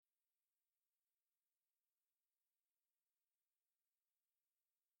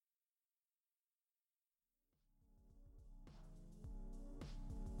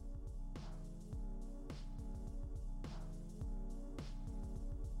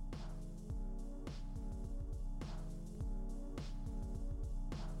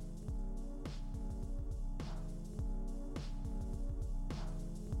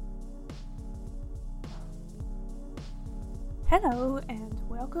Hello and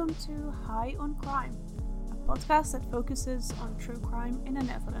welcome to High on Crime, a podcast that focuses on true crime in the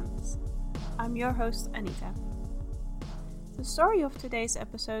Netherlands. I'm your host Anita. The story of today's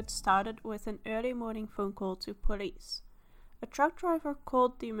episode started with an early morning phone call to police. A truck driver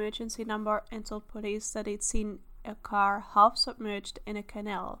called the emergency number and told police that he'd seen a car half submerged in a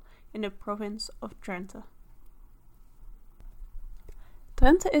canal in the province of Drenthe.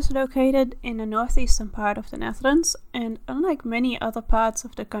 Drenthe is located in the northeastern part of the Netherlands, and unlike many other parts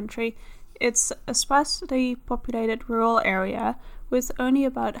of the country, it's a sparsely populated rural area with only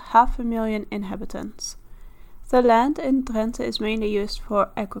about 500,000 inhabitants. The land in Drenthe is mainly used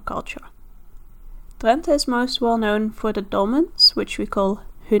for agriculture. Drenthe is most well known for the dolmens, which we call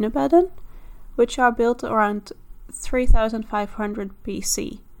hunebedden, which are built around 3500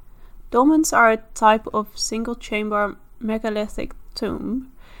 BC. Dolmens are a type of single-chamber megalithic tomb,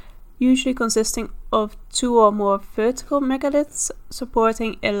 usually consisting of two or more vertical megaliths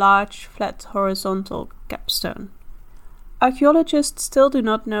supporting a large flat horizontal capstone. Archaeologists still do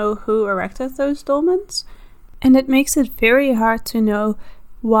not know who erected those dolmens, and it makes it very hard to know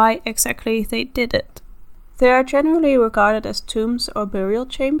why exactly they did it. They are generally regarded as tombs or burial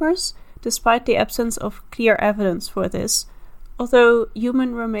chambers, despite the absence of clear evidence for this, although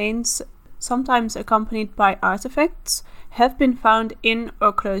human remains, sometimes accompanied by artifacts, have been found in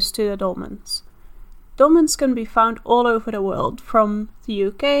or close to the dolmens. Dolmens can be found all over the world, from the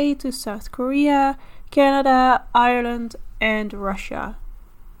UK to South Korea, Canada, Ireland, and Russia.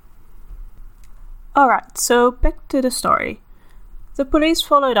 Alright, so back to the story. The police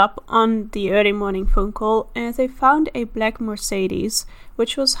followed up on the early morning phone call and they found a black Mercedes,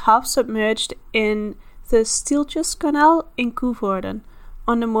 which was half submerged in the Stieltjes Canal in Coevorden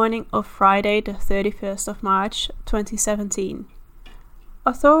on the morning of Friday the 31st of March 2017.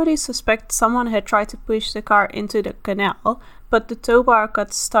 Authorities suspect someone had tried to push the car into the canal, but the tow bar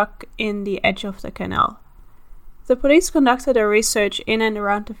got stuck in the edge of the canal. The police conducted a research in and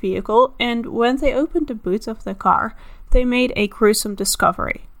around the vehicle, and when they opened the boot of the car, they made a gruesome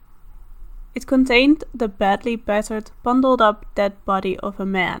discovery. It contained the badly battered, bundled up dead body of a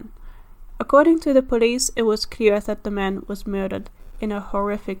man. According to the police, it was clear that the man was murdered in a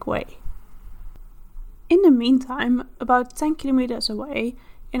horrific way. In the meantime, about 10 kilometers away,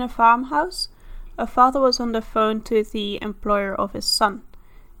 in a farmhouse, a father was on the phone to the employer of his son.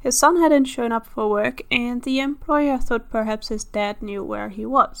 His son hadn't shown up for work, and the employer thought perhaps his dad knew where he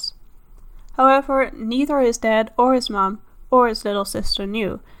was. However, neither his dad or his mom or his little sister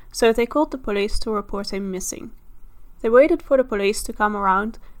knew, so they called the police to report him missing. They waited for the police to come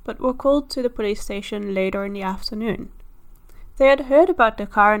around, but were called to the police station later in the afternoon. They had heard about the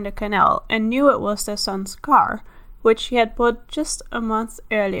car in the canal and knew it was their son's car, which he had bought just a month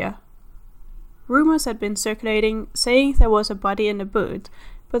earlier. Rumors had been circulating saying there was a body in the boot,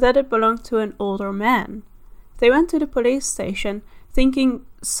 but that it belonged to an older man. They went to the police station thinking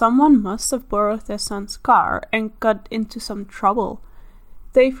someone must have borrowed their son's car and got into some trouble.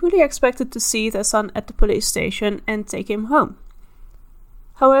 They fully expected to see their son at the police station and take him home.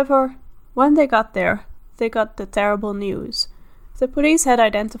 However, when they got there, they got the terrible news. The police had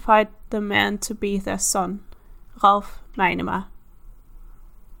identified the man to be their son, Ralf Meinema.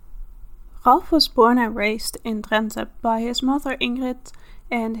 Ralf was born and raised in Drenthe by his mother Ingrid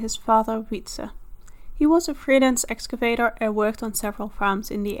and his father Wietse. He was a freelance excavator and worked on several farms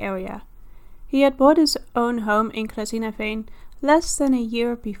in the area. He had bought his own home in Klazinaveen less than a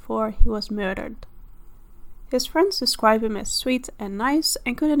year before he was murdered. His friends describe him as sweet and nice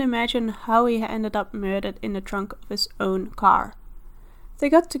and couldn't imagine how he ended up murdered in the trunk of his own car. They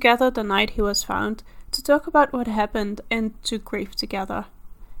got together the night he was found to talk about what happened and to grieve together.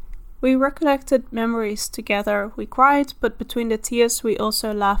 We recollected memories together, we cried, but between the tears we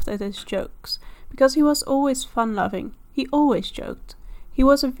also laughed at his jokes, because he was always fun-loving, he always joked. He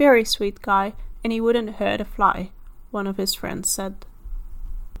was a very sweet guy and he wouldn't hurt a fly, one of his friends said.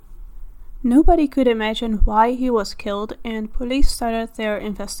 Nobody could imagine why he was killed and police started their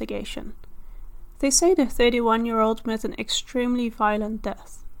investigation. They say the 31-year-old met an extremely violent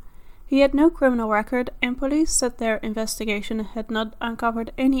death. He had no criminal record and police said their investigation had not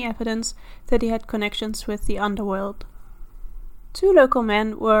uncovered any evidence that he had connections with the underworld. 2 local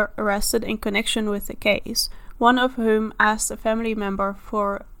men were arrested in connection with the case, one of whom asked a family member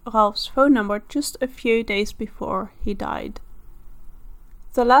for Ralf's phone number just a few days before he died.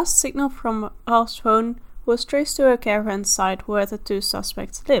 The last signal from Ralf's phone was traced to a caravan site where the 2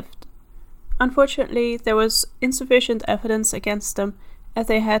 suspects lived. Unfortunately, there was insufficient evidence against them and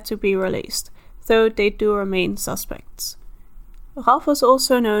they had to be released, though they do remain suspects. Ralph was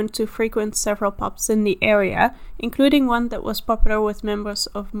also known to frequent several pubs in the area, including one that was popular with members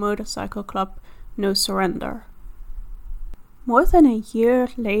of motorcycle club No Surrender. More than a year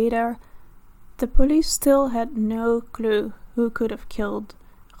later, the police still had no clue who could have killed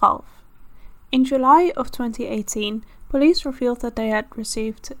Ralph. In July of 2018, police revealed that they had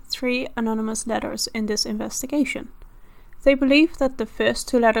received 3 anonymous letters in this investigation. They believed that the first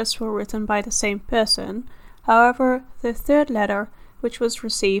 2 letters were written by the same person. However, the third letter, which was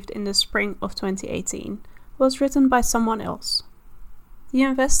received in the spring of 2018, was written by someone else. The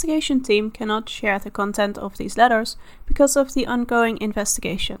investigation team cannot share the content of these letters because of the ongoing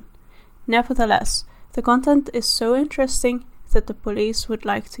investigation. Nevertheless, the content is so interesting that the police would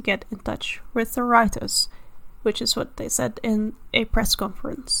like to get in touch with the writers, which is what they said in a press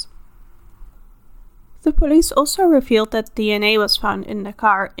conference. The police also revealed that DNA was found in the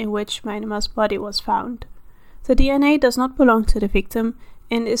car in which Meinema's body was found. The DNA does not belong to the victim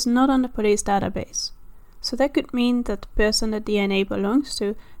and is not on the police database, so that could mean that the person the DNA belongs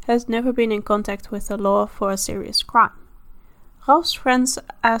to has never been in contact with the law for a serious crime. Ralph's friends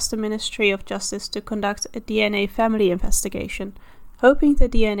asked the Ministry of Justice to conduct a DNA family investigation, hoping the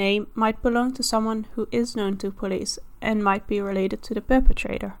DNA might belong to someone who is known to police and might be related to the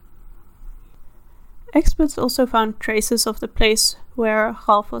perpetrator. Experts also found traces of the place where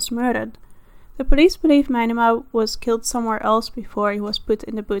Ralph was murdered. The police believe Meinema was killed somewhere else before he was put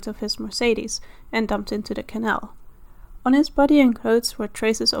in the boot of his Mercedes and dumped into the canal. On his body and clothes were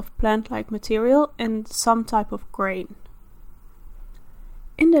traces of plant-like material and some type of grain.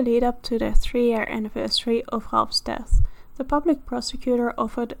 In the lead-up to the 3-year anniversary of Ralph's death, the public prosecutor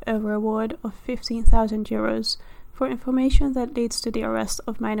offered a reward of €15,000 for information that leads to the arrest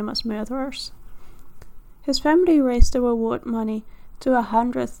of Meinema's murderers. His family raised the reward money to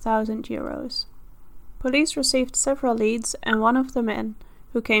 €100,000. Police received several leads, and one of the men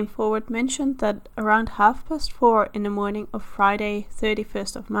who came forward mentioned that around 4:30 in the morning of Friday,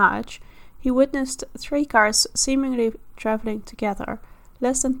 31st of March, he witnessed 3 cars seemingly traveling together,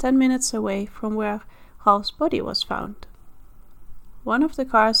 less than 10 minutes away from where Ralph's body was found. One of the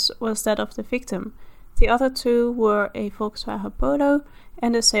cars was that of the victim, the other 2 were a Volkswagen Polo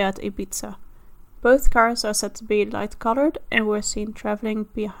and a Seat Ibiza. Both cars are said to be light-colored and were seen traveling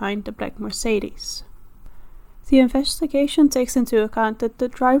behind the black Mercedes. The investigation takes into account that the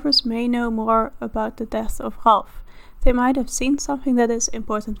drivers may know more about the death of Ralph. They might have seen something that is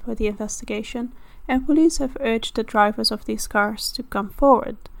important for the investigation, and police have urged the drivers of these cars to come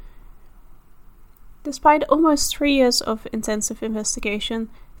forward. Despite almost 3 years of intensive investigation,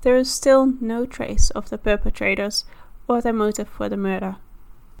 there is still no trace of the perpetrators or their motive for the murder.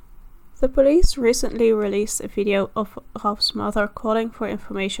 The police recently released a video of Ralph's mother calling for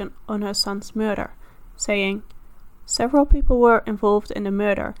information on her son's murder, saying, "Several people were involved in the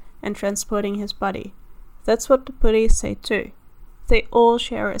murder and transporting his body. That's what the police say too. They all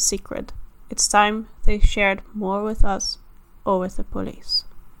share a secret. It's time they shared more with us or with the police."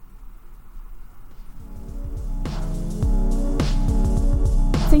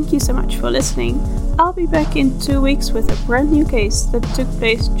 Thank you so much for listening. I'll be back in 2 weeks with a brand new case that took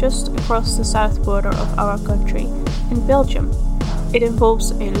place just across the south border of our country, in Belgium. It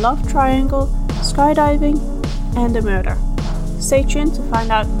involves a love triangle, skydiving, and a murder. Stay tuned to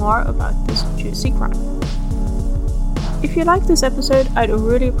find out more about this juicy crime. If you liked this episode, I'd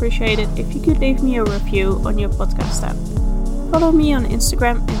really appreciate it if you could leave me a review on your podcast app. Follow me on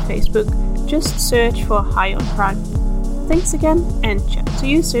Instagram and Facebook. Just search for High on Crime. Thanks again, and chat to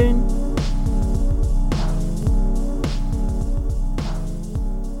you soon.